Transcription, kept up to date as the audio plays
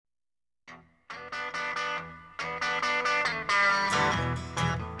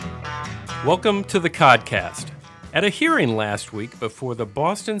Welcome to the Codcast. At a hearing last week before the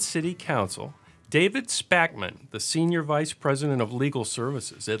Boston City Council, David Spackman, the Senior Vice President of Legal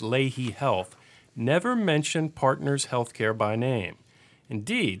Services at Lahey Health, never mentioned Partners Healthcare by name.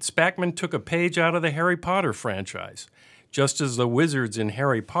 Indeed, Spackman took a page out of the Harry Potter franchise. Just as the wizards in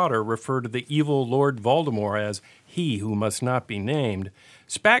Harry Potter refer to the evil Lord Voldemort as he who must not be named,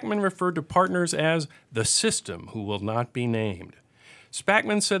 Spackman referred to Partners as the system who will not be named.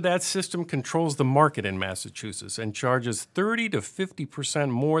 Spackman said that system controls the market in Massachusetts and charges 30 to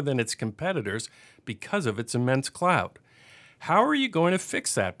 50% more than its competitors because of its immense clout. How are you going to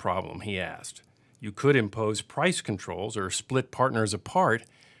fix that problem, he asked. You could impose price controls or split Partners apart,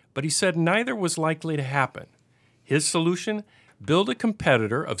 but he said neither was likely to happen. His solution? Build a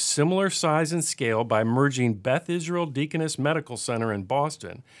competitor of similar size and scale by merging Beth Israel Deaconess Medical Center in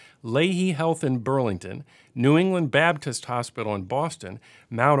Boston, Lahey Health in Burlington, New England Baptist Hospital in Boston,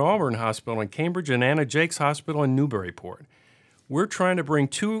 Mount Auburn Hospital in Cambridge, and Anna Jaques Hospital in Newburyport. We're trying to bring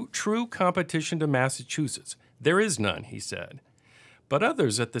true competition to Massachusetts. There is none, he said. But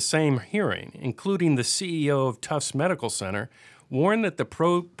others at the same hearing, including the CEO of Tufts Medical School, warned that the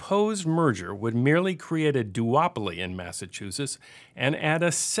proposed merger would merely create a duopoly in Massachusetts and add a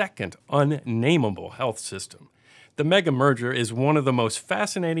second unnameable health system. The mega merger is one of the most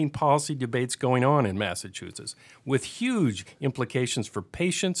fascinating policy debates going on in Massachusetts, with huge implications for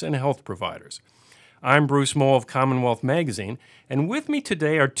patients and health providers. I'm Bruce Moll of Commonwealth Magazine, and with me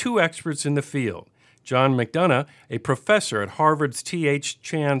today are two experts in the field. John McDonough, a professor at Harvard's T.H.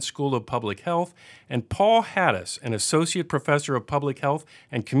 Chan School of Public Health, and Paul Hattis, an associate professor of public health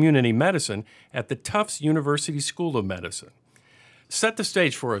and community medicine at the Tufts University School of Medicine. Set the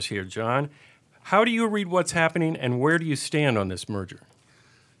stage for us here, John. How do you read what's happening, and where do you stand on this merger?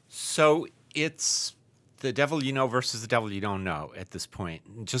 So it's the devil you know versus the devil you don't know at this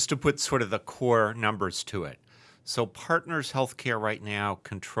point, just to put sort of the core numbers to it. So Partners Healthcare right now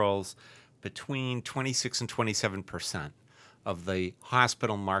controls between 26 and 27% of the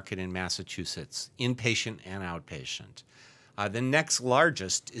hospital market in Massachusetts, inpatient and outpatient. The next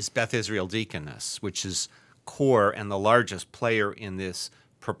largest is Beth Israel Deaconess, which is core and the largest player in this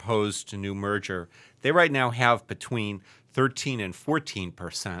proposed new merger. They right now have between 13 and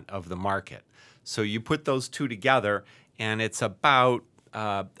 14% of the market. So you put those two together, and it's about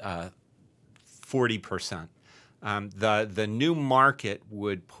 40%. The new market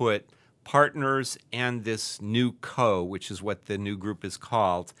would put Partners and this NewCo, which is what the new group is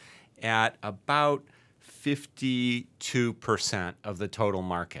called, at about 52% of the total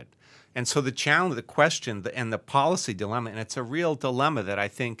market. And so the challenge, the question, and the policy dilemma, and it's a real dilemma that I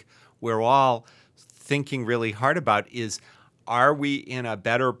think we're all thinking really hard about, is are we in a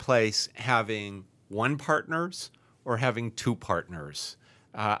better place having one Partners or having two Partners?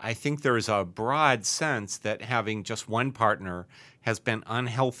 I think there is a broad sense that having just one partner has been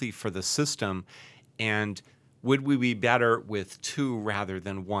unhealthy for the system, and would we be better with two rather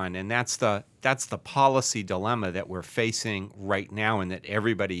than one? And that's the policy dilemma that we're facing right now and that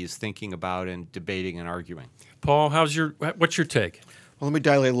everybody is thinking about and debating and arguing. Paul, what's your take? Well, let me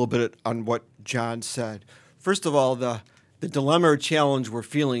dilate a little bit on what John said. First of all, the dilemma or challenge we're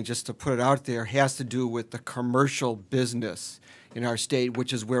feeling, just to put it out there, has to do with the commercial business in our state,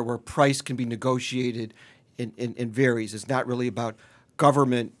 which is where price can be negotiated and varies. It's not really about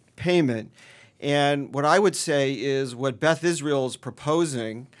government payment. And what I would say is what Beth Israel is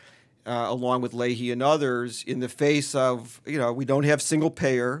proposing, along with Lahey and others, in the face of, we don't have single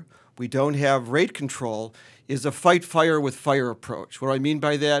payer, we don't have rate control, is a fight fire with fire approach. What do I mean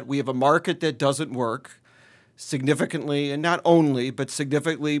by that? We have a market that doesn't work significantly, and not only, but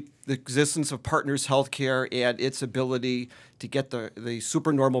significantly, the existence of Partners Healthcare and its ability to get the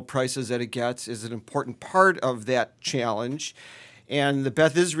supernormal prices that it gets is an important part of that challenge. And the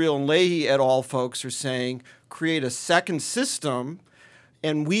Beth Israel and Lahey et al. Folks are saying create a second system,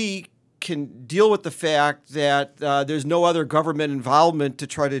 and we can deal with the fact that there's no other government involvement to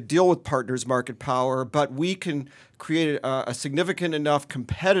try to deal with Partners' market power, but we can create a significant enough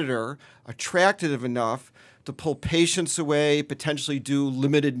competitor, attractive enough to pull patients away, potentially do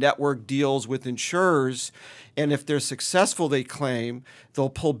limited network deals with insurers. And if they're successful, they claim,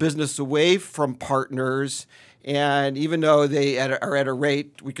 they'll pull business away from Partners. And even though they are at a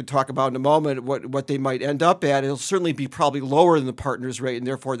rate we could talk about in a moment, what they might end up at, it'll certainly be probably lower than the Partners rate, and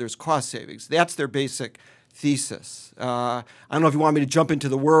therefore there's cost savings. That's their basic thesis. I don't know if you want me to jump into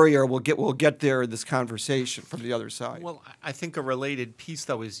the worry, or we'll get there in this conversation from the other side. Well, I think a related piece,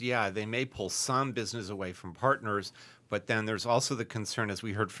 though, is, they may pull some business away from Partners, But then there's also the concern, as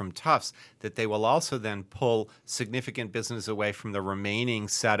we heard from Tufts, that they will also then pull significant business away from the remaining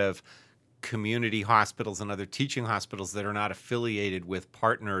set of community hospitals and other teaching hospitals that are not affiliated with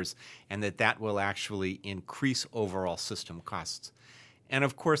partners, and that will actually increase overall system costs. And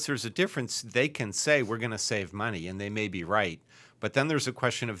of course, there's a difference. They can say we're going to save money, and they may be right. But then there's a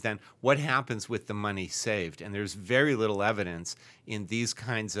question of then what happens with the money saved? And there's very little evidence in these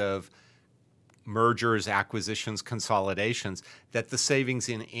kinds of mergers, acquisitions, consolidations that the savings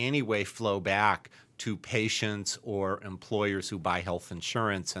in any way flow back to patients or employers who buy health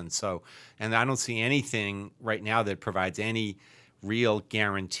insurance. And I don't see anything right now that provides any real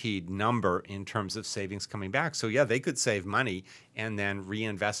guaranteed number in terms of savings coming back. So yeah, they could save money and then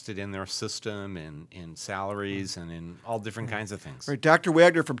reinvest it in their system and in salaries and in all different kinds of things. Right, Dr.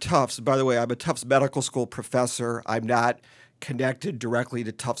 Wagner from Tufts. By the way, I'm a Tufts Medical School professor. I'm not connected directly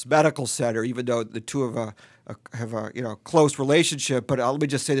to Tufts Medical Center, even though the two have a close relationship. But let me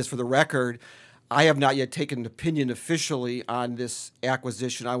just say this for the record. I have not yet taken an opinion officially on this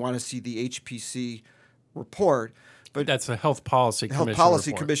acquisition. I want to see the HPC report. But that's a Health Policy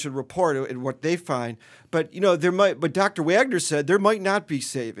Commission report and what they find. But but Dr. Wagner said there might not be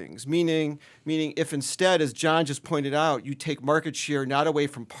savings, meaning if instead, as John just pointed out, you take market share not away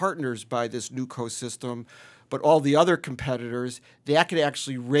from partners by this NewCo system, but all the other competitors, that could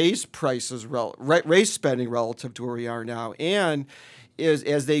actually raise prices, raise spending relative to where we are now, and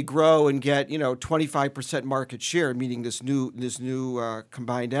as they grow and get 25% market share, meaning this new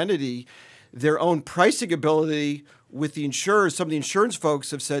combined entity, their own pricing ability with the insurers. Some of the insurance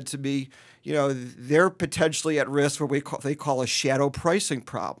folks have said to me, they're potentially at risk for what they call a shadow pricing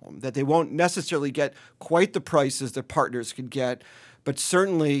problem, that they won't necessarily get quite the prices that partners could get, but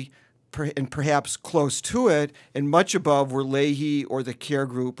certainly and perhaps close to it and much above where Lahey or the Care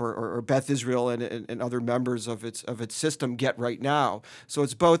Group or Beth Israel and other members of its system get right now. So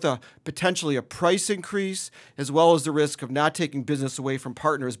it's both potentially a price increase as well as the risk of not taking business away from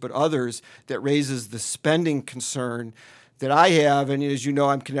partners but others that raises the spending concern that I have. And as you know,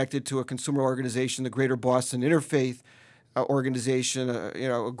 I'm connected to a consumer organization, the Greater Boston Interfaith organization,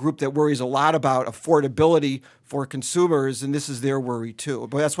 a group that worries a lot about affordability for consumers, and this is their worry too.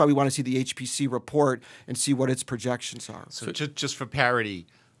 But that's why we want to see the HPC report and see what its projections are. So just for parity,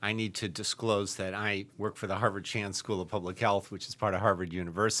 I need to disclose that I work for the Harvard Chan School of Public Health, which is part of Harvard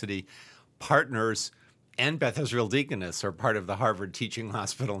University. Partners and Beth Israel Deaconess are part of the Harvard Teaching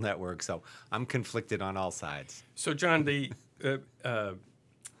Hospital Network, so I'm conflicted on all sides. So, John,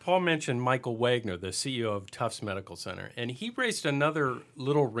 Paul mentioned Michael Wagner, the CEO of Tufts Medical Center, and he raised another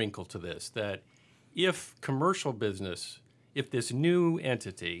little wrinkle to this, that if commercial business, if this new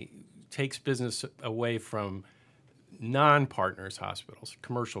entity takes business away from non-partners hospitals,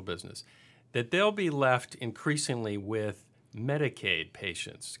 commercial business, that they'll be left increasingly with Medicaid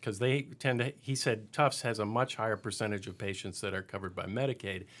patients, because they tend to, he said Tufts has a much higher percentage of patients that are covered by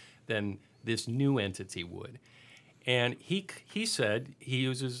Medicaid than this new entity would. And he said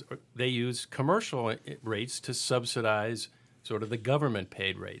they use commercial rates to subsidize sort of the government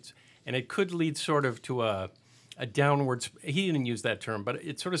paid rates. And it could lead sort of to a downward, he didn't use that term, but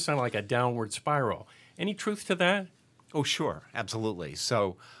it sort of sounded like a downward spiral. Any truth to that? Oh, sure, absolutely.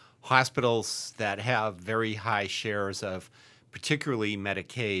 So hospitals that have very high shares of particularly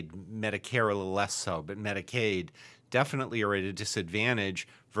Medicaid, Medicare a little less so, but Medicaid definitely are at a disadvantage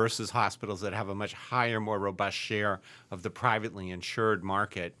versus hospitals that have a much higher, more robust share of the privately insured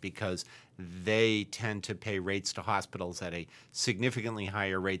market, because they tend to pay rates to hospitals at a significantly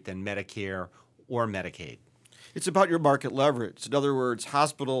higher rate than Medicare or Medicaid. It's about your market leverage. In other words,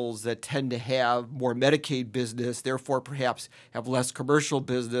 hospitals that tend to have more Medicaid business, therefore perhaps have less commercial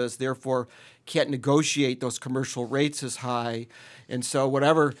business, therefore can't negotiate those commercial rates as high. And so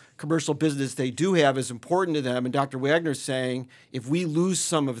whatever commercial business they do have is important to them. And Dr. Wagner's saying if we lose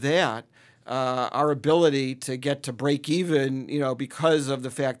some of that, our ability to get to break even, because of the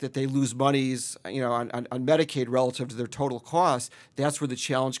fact that they lose monies, on Medicaid relative to their total costs, that's where the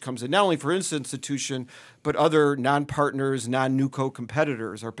challenge comes in. Not only for this institution, but other non-partners, non-NewCo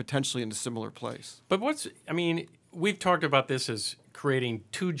competitors are potentially in a similar place. But we've talked about this as creating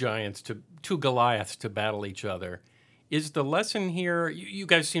two Goliaths to battle each other. Is the lesson here, you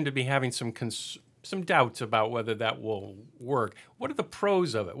guys seem to be having some doubts about whether that will work. What are the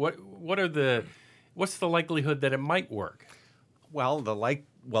pros of it? What's the likelihood that it might work? Well,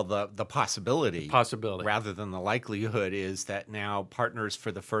 the possibility. The possibility. Rather than the likelihood is that now partners,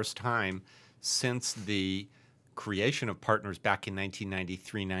 for the first time since the creation of partners back in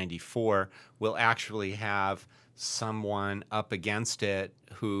 1993-94, will actually have someone up against it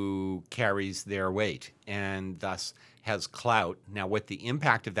who carries their weight and thus has clout. Now, what the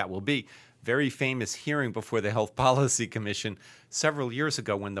impact of that will be, very famous hearing before the Health Policy Commission several years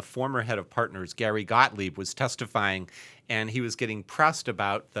ago when the former head of Partners, Gary Gottlieb, was testifying, and he was getting pressed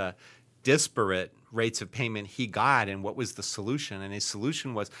about the disparate rates of payment he got and what was the solution. And his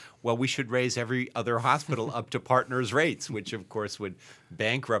solution was, well, we should raise every other hospital up to Partners rates, which of course would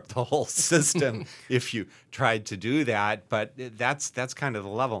bankrupt the whole system if you tried to do that. But that's kind of the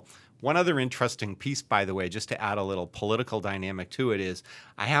level. One other interesting piece, by the way, just to add a little political dynamic to it, is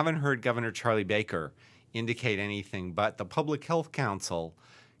I haven't heard Governor Charlie Baker indicate anything, but the Public Health Council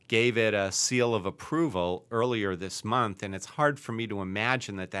gave it a seal of approval earlier this month, and it's hard for me to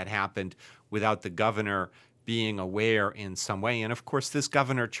imagine that that happened without the governor being aware in some way. And of course, this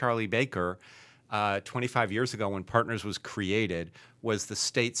governor, Charlie Baker, 25 years ago when Partners was created, was the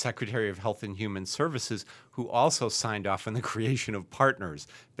state secretary of Health and Human Services, who also signed off on the creation of Partners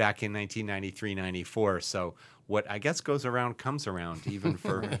back in 1993-94. So what I guess goes around comes around, even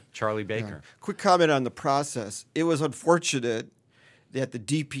for Charlie Baker. Yeah. Quick comment on the process. It was unfortunate that the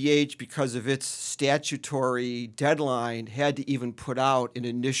DPH, because of its statutory deadline, had to even put out an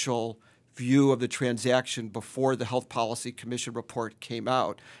initial view of the transaction before the Health Policy Commission report came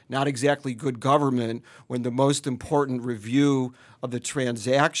out. Not exactly good government when the most important review of the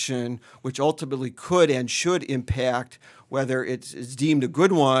transaction, which ultimately could and should impact whether it's deemed a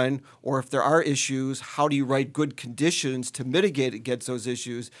good one or if there are issues, how do you write good conditions to mitigate against those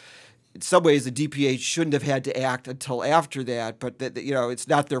issues. In some ways, the DPH shouldn't have had to act until after that, but it's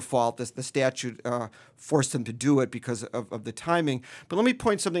not their fault. The statute forced them to do it because of the timing. But let me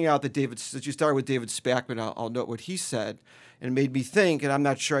point something out that since you started with David Spackman, I'll note what he said, and it made me think, and I'm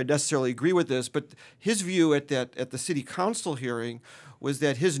not sure I necessarily agree with this, but his view at the city council hearing was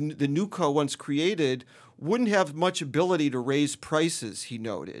that the NewCo, once created, wouldn't have much ability to raise prices. He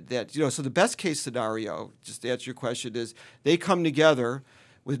noted that so the best case scenario, just to answer your question, is they come together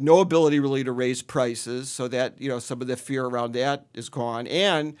with no ability really to raise prices, so that some of the fear around that is gone.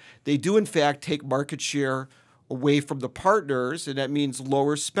 And they do, in fact, take market share away from the partners, and that means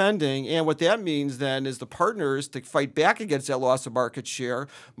lower spending. And what that means then is the partners, to fight back against that loss of market share,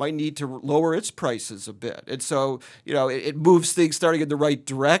 might need to lower its prices a bit. And so it moves things starting in the right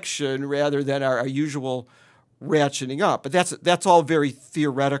direction rather than our usual ratcheting up. But that's all very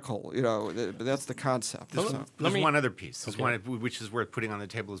theoretical, but that's the concept. There's one other piece, which is worth putting on the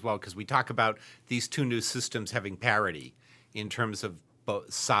table as well, because we talk about these two new systems having parity in terms of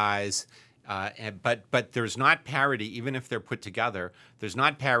both size, but there's not parity, even if they're put together, there's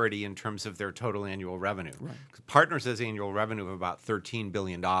not parity in terms of their total annual revenue. Right. Partners has annual revenue of about $13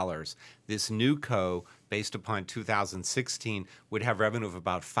 billion. This NewCo, based upon 2016, would have revenue of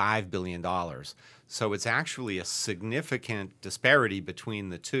about $5 billion. So it's actually a significant disparity between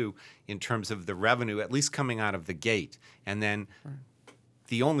the two in terms of the revenue, at least coming out of the gate. And then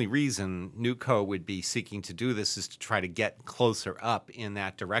the only reason NewCo would be seeking to do this is to try to get closer up in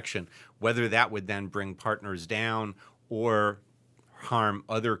that direction. Whether that would then bring Partners down or harm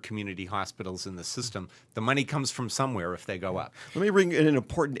other community hospitals in the system, the money comes from somewhere if they go up. Let me bring in an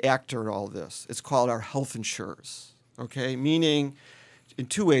important actor in all this. It's called our health insurers, okay? Meaning, in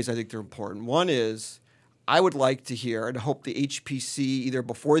two ways I think they're important. One is, I would like to hear and hope the HPC, either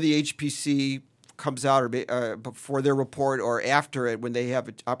before the HPC comes out or before their report or after it, when they have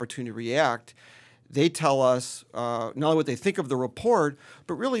an opportunity to react, they tell us not only what they think of the report,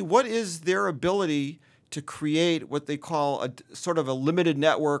 but really what is their ability to create what they call a sort of a limited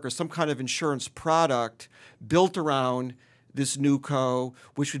network or some kind of insurance product built around this NewCo,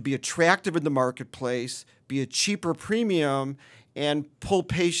 which would be attractive in the marketplace, be a cheaper premium, and pull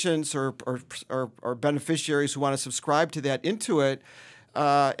patients or beneficiaries who want to subscribe to that into it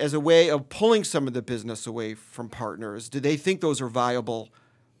as a way of pulling some of the business away from Partners. Do they think those are viable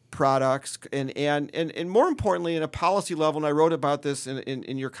products? And more importantly, in a policy level, and I wrote about this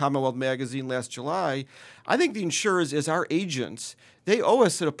in your Commonwealth magazine last July, I think the insurers, as our agents, they owe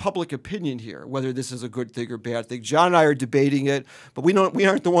us a public opinion here, whether this is a good thing or bad thing. John and I are debating it, but we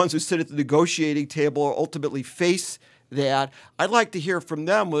aren't the ones who sit at the negotiating table or ultimately face that. I'd like to hear from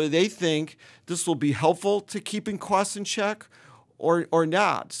them whether they think this will be helpful to keeping costs in check or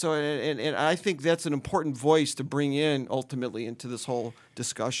not. So, and I think that's an important voice to bring in ultimately into this whole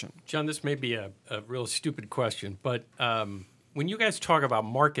discussion. John, this may be a real stupid question, but when you guys talk about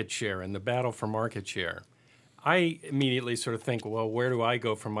market share and the battle for market share, I immediately sort of think, well, where do I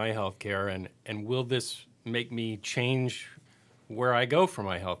go for my health care, and will this make me change where I go for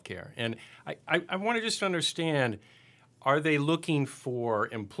my health care? And I want to just understand, are they looking for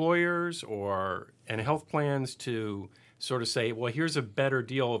employers and health plans to sort of say, well, here's a better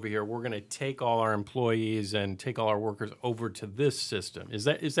deal over here. We're going to take all our employees and take all our workers over to this system. Is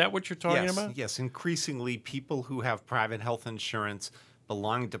that what you're talking about? Yes. Increasingly, people who have private health insurance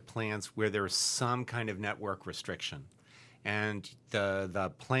belong to plans where there's some kind of network restriction. And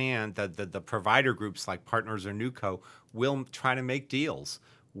the plan, the provider groups like Partners or NewCo will try to make deals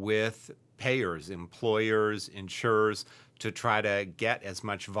with payers, employers, insurers to try to get as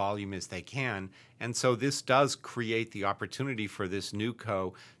much volume as they can. And so this does create the opportunity for this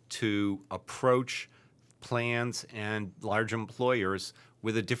NewCo to approach plans and large employers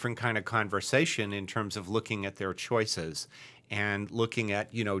with a different kind of conversation in terms of looking at their choices and looking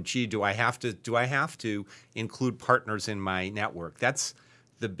at, gee, do I have to include partners in my network? That's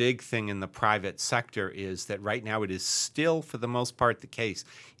the big thing in the private sector, is that right now it is still, for the most part, the case.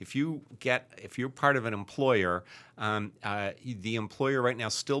 If you're part of an employer, the employer right now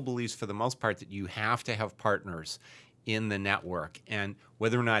still believes, for the most part, that you have to have partners in the network. And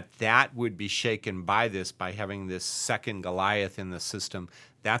whether or not that would be shaken by having this second Goliath in the system,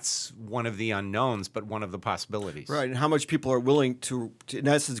 that's one of the unknowns, but one of the possibilities. Right, and how much people are willing to, in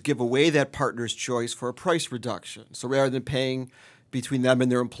essence, give away that partner's choice for a price reduction. So rather than paying between them and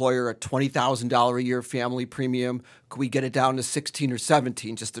their employer a $20,000 a year family premium, could we get it down to 16 or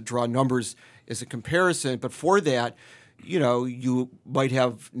 17, just to draw numbers as a comparison? But for that, you might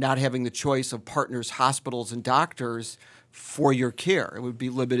have not having the choice of partners, hospitals, and doctors for your care. It would be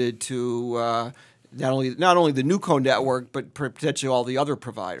limited to not only the NewCo network, but potentially all the other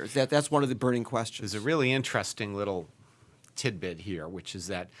providers. That's one of the burning questions. There's a really interesting little tidbit here, which is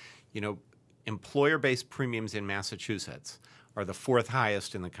that, employer-based premiums in Massachusetts are the fourth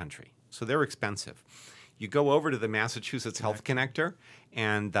highest in the country. So they're expensive. You go over to the Massachusetts Health Connector,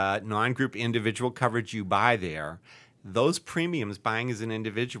 and the non-group individual coverage you buy there, those premiums buying as an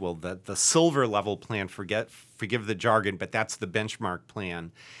individual, the silver level plan, forgive the jargon, but that's the benchmark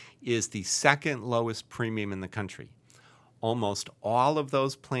plan, is the second lowest premium in the country. Almost all of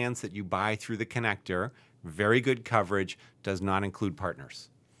those plans that you buy through the connector, very good coverage, does not include partners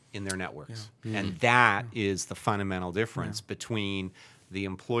in their networks. Yeah. And that is the fundamental difference between the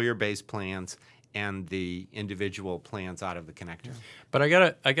employer-based plans and the individual plans out of the connector. Yeah. But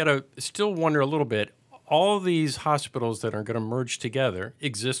I gotta still wonder a little bit. All of these hospitals that are going to merge together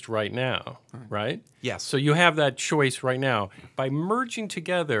exist right now, right? Yes. So you have that choice right now. By merging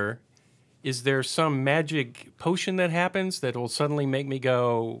together, is there some magic potion that happens that will suddenly make me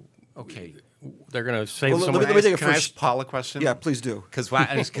go, okay, they're going to save someone? Can I ask Paul a question? Yeah, please do. Because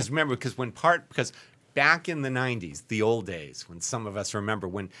remember, because back in the 90s, the old days, when some of us remember,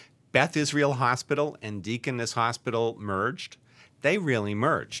 when Beth Israel Hospital and Deaconess Hospital merged, they really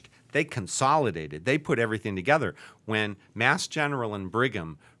merged. They consolidated. They put everything together. When Mass General and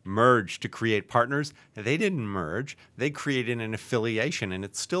Brigham merged to create Partners, they didn't merge. They created an affiliation, and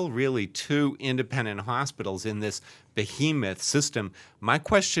it's still really two independent hospitals in this behemoth system. My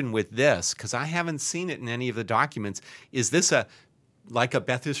question with this, because I haven't seen it in any of the documents, is this like a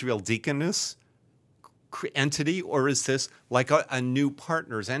Beth Israel Deaconess entity, or is this like a new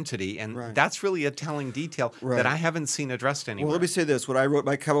Partners entity? And that's really a telling detail that I haven't seen addressed anywhere. Well, let me say this. When I wrote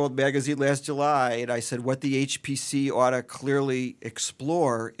my Commonwealth magazine last July, and I said what the HPC ought to clearly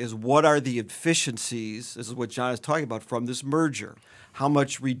explore is what are the efficiencies, this is what John is talking about, from this merger. How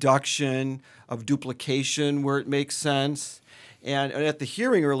much reduction of duplication where it makes sense. And at the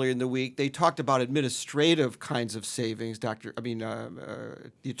hearing earlier in the week, they talked about administrative kinds of savings. The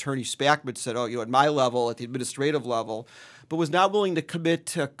attorney Spackman said, at my level, at the administrative level, but was not willing to commit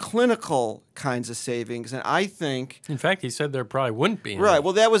to clinical kinds of savings. And I think... In fact, he said there probably wouldn't be. Right.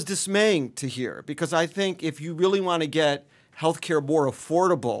 Well, that was dismaying to hear, because I think if you really want to get healthcare more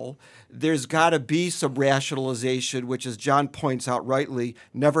affordable, there's got to be some rationalization, which, as John points out rightly,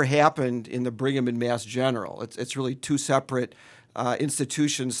 never happened in the Brigham and Mass General. It's really two separate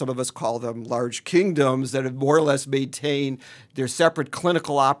institutions. Some of us call them large kingdoms that have more or less maintained their separate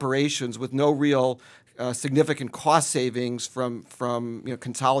clinical operations with no real significant cost savings from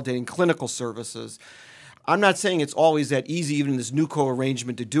consolidating clinical services. I'm not saying it's always that easy, even in this NewCo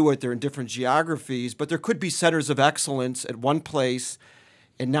arrangement, to do it. They're in different geographies, but there could be centers of excellence at one place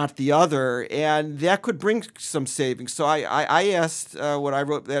and not the other, and that could bring some savings. So I asked when I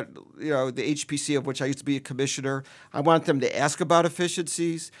wrote that, the HPC, of which I used to be a commissioner, I want them to ask about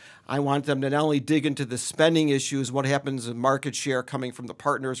efficiencies. I want them to not only dig into the spending issues, what happens in market share coming from the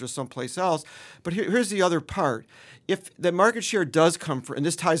partners or someplace else, but here's the other part. If the market share does come from, and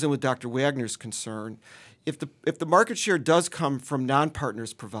this ties in with Dr. Wagner's concern, if the market share does come from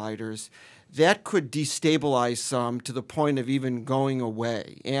non-partners providers, that could destabilize some to the point of even going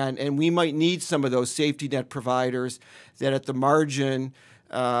away. And we might need some of those safety net providers that at the margin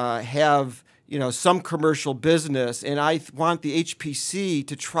have some commercial business. And I want the HPC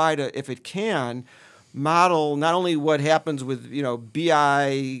to try to, if it can, model not only what happens with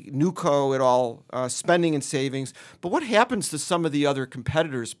BI, NewCo, it all spending and savings, but what happens to some of the other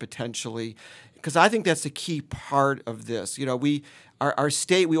competitors potentially, because I think that's a key part of this. Our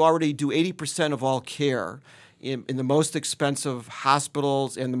state, we already do 80% of all care in the most expensive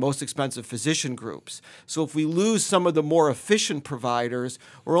hospitals and the most expensive physician groups. So if we lose some of the more efficient providers,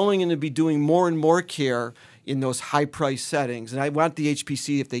 we're only going to be doing more and more care in those high-price settings. And I want the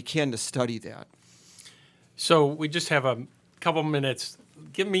HPC, if they can, to study that. So we just have a couple minutes.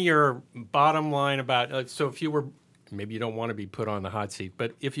 Give me your bottom line about, so if you were, maybe you don't want to be put on the hot seat,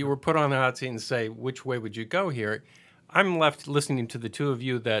 but if you were put on the hot seat and say, which way would you go here? I'm left listening to the two of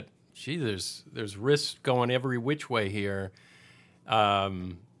you that, there's risks going every which way here.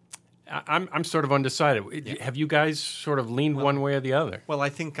 I'm sort of undecided. Yeah. Have you guys sort of leaned one way or the other? Well, I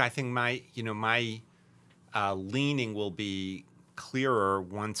think my leaning will be clearer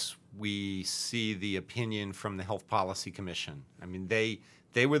once we see the opinion from the Health Policy Commission. I mean,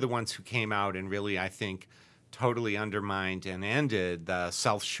 they were the ones who came out and really, I think, totally undermined and ended the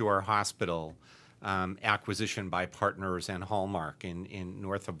South Shore Hospital acquisition by Partners and Hallmark in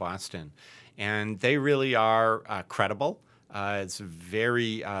north of Boston. And they really are credible. It's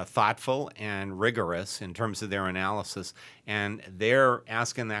very thoughtful and rigorous in terms of their analysis. And they're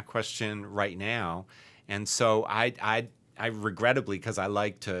asking that question right now. And so I regrettably, because I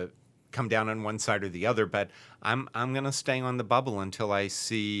like to come down on one side or the other, but I'm going to stay on the bubble until I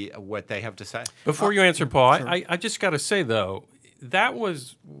see what they have to say. Before you answer, Paul, sure. I just got to say, though, that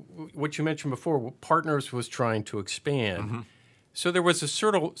was what you mentioned before. Partners was trying to expand. Mm-hmm. So there was a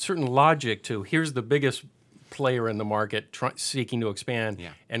certain logic to here's the biggest player in the market seeking to expand,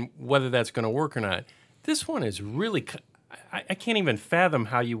 and whether that's going to work or not. This one is really, I can't even fathom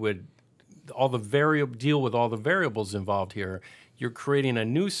how you would deal with all the variables involved here. You're creating a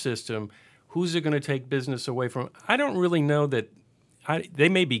new system. Who's it going to take business away from? I don't really know that. They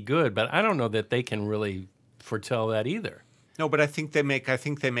may be good, but I don't know that they can really foretell that either. No, but I think they make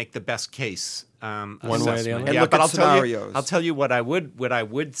the best case. One way or the other. And look at scenarios. I'll tell you what I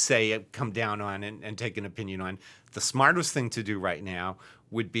would say come down on and take an opinion on. The smartest thing to do right now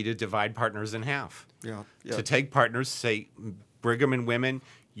would be to divide Partners in half. Yeah. To take Partners, say Brigham and Women,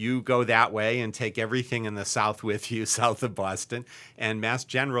 you go that way and take everything in the south with you, south of Boston. And Mass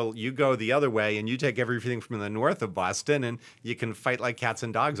General, you go the other way and you take everything from the north of Boston, and you can fight like cats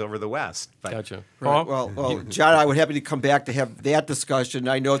and dogs over the west. But, gotcha. Right. Well, John, I would happy to come back to have that discussion.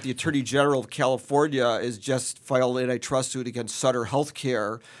 I know the Attorney General of California has just filed an antitrust suit against Sutter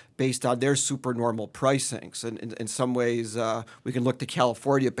Healthcare based on their supernormal pricings. And in some ways, we can look to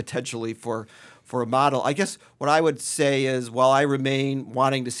California potentially for a model. I guess what I would say is, while I remain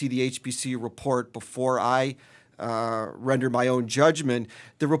wanting to see the HPC report before I render my own judgment,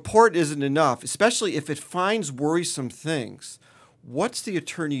 the report isn't enough, especially if it finds worrisome things. What's the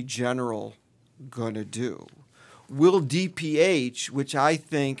Attorney General going to do? Will DPH, which I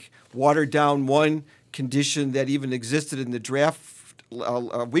think watered down one condition that even existed in the draft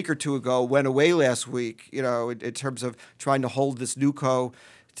a week or two ago, went away last week, in terms of trying to hold this NewCo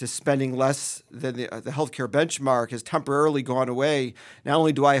to spending less than the healthcare benchmark, has temporarily gone away. Not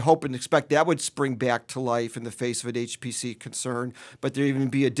only do I hope and expect that would spring back to life in the face of an HPC concern, but there even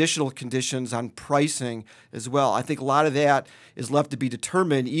be additional conditions on pricing as well. I think a lot of that is left to be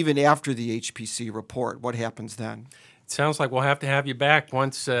determined even after the HPC report. What happens then? It sounds like we'll have to have you back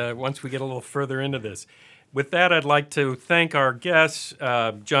once we get a little further into this. With that, I'd like to thank our guests,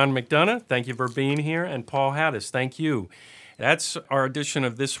 John McDonough, thank you for being here, and Paul Hattis, thank you. That's our edition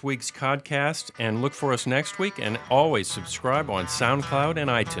of this week's podcast, and look for us next week, and always subscribe on SoundCloud and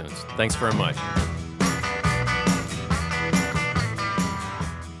iTunes. Thanks very much.